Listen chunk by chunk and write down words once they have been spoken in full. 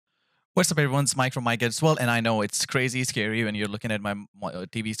What's up, everyone? It's Mike from Mike Gets Well, and I know it's crazy scary when you're looking at my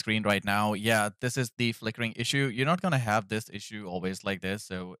TV screen right now. Yeah, this is the flickering issue. You're not gonna have this issue always like this,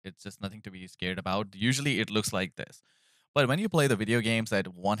 so it's just nothing to be scared about. Usually, it looks like this. But when you play the video games at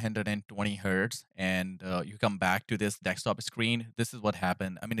 120 hertz and you come back to this desktop screen, this is what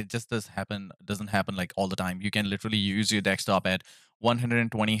happened. I mean, it just doesn't happen like all the time. You can literally use your desktop at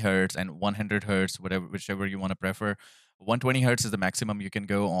 120 hertz and 100 hertz, whichever you want to prefer. 120 hertz is the maximum you can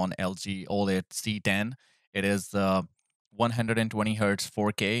go on LG OLED C10. It is 120 hertz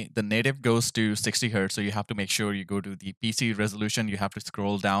 4K. The native goes to 60 hertz, so you have to make sure you go to the PC resolution. You have to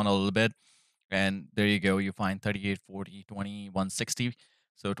scroll down a little bit, and there you go. You find 38, 40, 2160.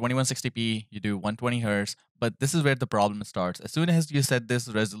 So 2160p, you do 120 hertz. But this is where the problem starts. As soon as you set this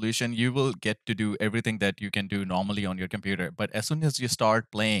resolution, you will get to do everything that you can do normally on your computer. But as soon as you start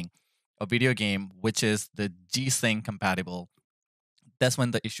playing a video game which is the gsync compatible, that's when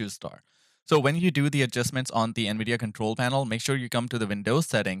the issues start. So when you do the adjustments on the Nvidia control panel, make sure you come to the Windows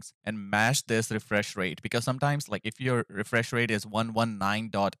settings and mash this refresh rate, because sometimes, like, if your refresh rate is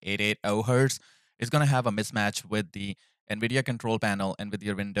 119.880 hertz, it's going to have a mismatch with the Nvidia control panel and with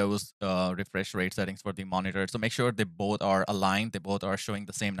your Windows refresh rate settings for the monitor. So make sure they both are aligned, they both are showing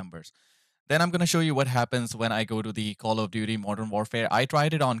the same numbers. Then I'm going to show you what happens when I go to the Call of Duty Modern Warfare. I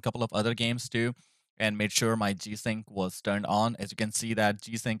tried it on a couple of other games too and made sure my G-Sync was turned on. As you can see, that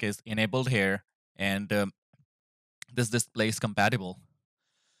G-Sync is enabled here, and this display is compatible.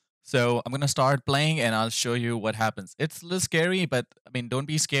 So I'm gonna start playing and I'll show you what happens. It's a little scary, but I mean, don't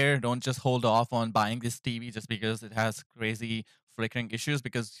be scared. Don't just hold off on buying this TV just because it has crazy flickering issues,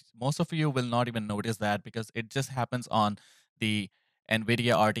 because most of you will not even notice that, because it just happens on the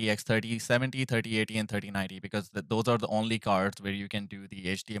Nvidia RTX 3070, 3080, and 3090, because those are the only cards where you can do the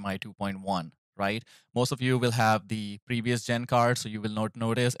HDMI 2.1. Right? Most of you will have the previous gen cards, so you will not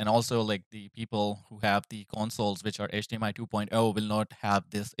notice. And also, like, the people who have the consoles which are HDMI 2.0 will not have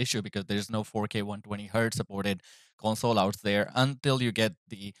this issue, because there's no 4K 120 hertz supported console out there until you get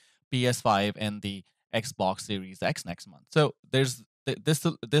the PS5 and the Xbox Series X next month. So this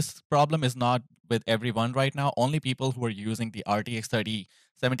problem is not with everyone right now. Only people who are using the RTX 30,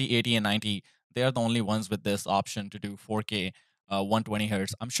 70, 80, and 90, they are the only ones with this option to do 4K 120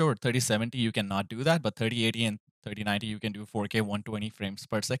 hertz. I'm sure 3070 you cannot do that, but 3080 and 3090 you can do 4K 120 frames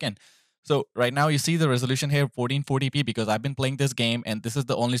per second. So right now you see the resolution here 1440p, because I've been playing this game and this is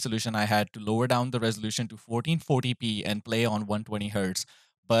the only solution I had to lower down the resolution to 1440p and play on 120 hertz.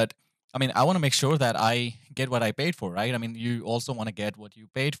 But I mean, I want to make sure that I get what I paid for, right? I mean, you also want to get what you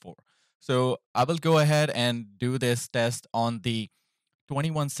paid for. So I will go ahead and do this test on the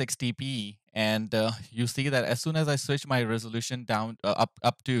 2160p, and you see that as soon as I switch my resolution down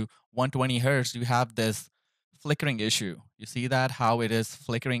up to 120 hertz, you have this flickering issue. You see that how it is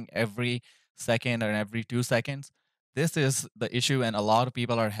flickering every second or every 2 seconds. This is the issue, and a lot of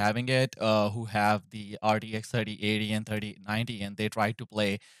people are having it who have the RTX 3080 and 3090, and they try to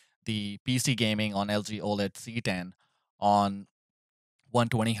play the PC gaming on LG OLED C10 on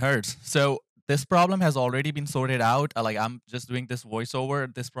 120 hertz. So this problem has already been sorted out. Like, I'm just doing this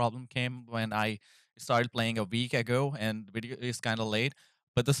voiceover. This problem came when I started playing a week ago, and video is kind of late.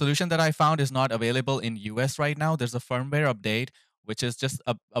 But the solution that I found is not available in US right now. There's a firmware update which is just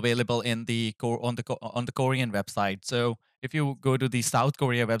available in the on the Korean website. So if you go to the South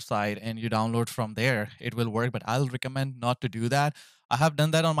Korea website and you download from there, it will work. But I'll recommend not to do that. I have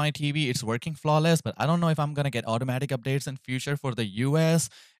done that on my TV. It's working flawless, but I don't know if I'm gonna get automatic updates in future for the US.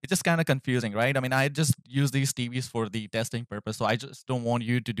 It's just kind of confusing, right? I mean, I just use these TVs for the testing purpose, so I just don't want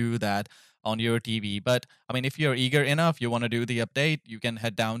you to do that on your TV. But I mean, if you're eager enough, you want to do the update, you can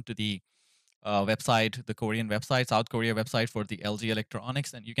head down to the website, the Korean website, South Korea website for the LG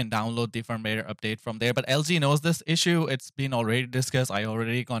Electronics, and you can download the firmware update from there. But LG knows this issue. It's been already discussed. I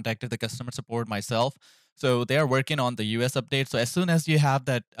already contacted the customer support myself. So they are working on the US update. So as soon as you have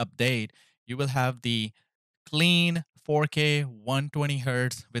that update, you will have the clean 4K 120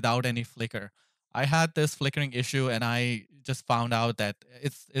 hertz without any flicker. I had this flickering issue and I just found out that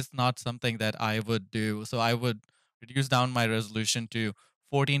it's not something that I would do. So I would reduce down my resolution to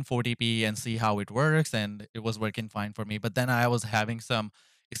 1440p and see how it works, and it was working fine for me. But then I was having some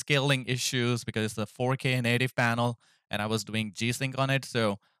scaling issues because it's a 4K native panel and I was doing G-Sync on it.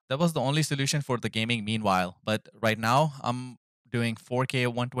 So that was the only solution for the gaming meanwhile. But right now I'm doing 4K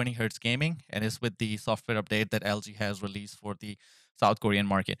 120 hertz gaming, and it's with the software update that LG has released for the South Korean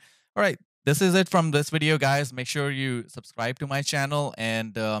market. All right, this is it from this video, guys. Make sure you subscribe to my channel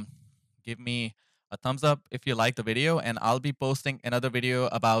and give me a thumbs up if you like the video, and I'll be posting another video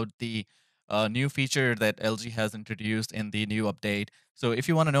about the a new feature that LG has introduced in the new update. So if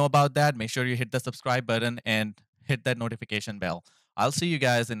you want to know about that, make sure you hit the subscribe button and hit that notification bell. I'll see you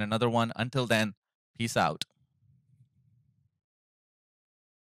guys in another one. Until then, peace out.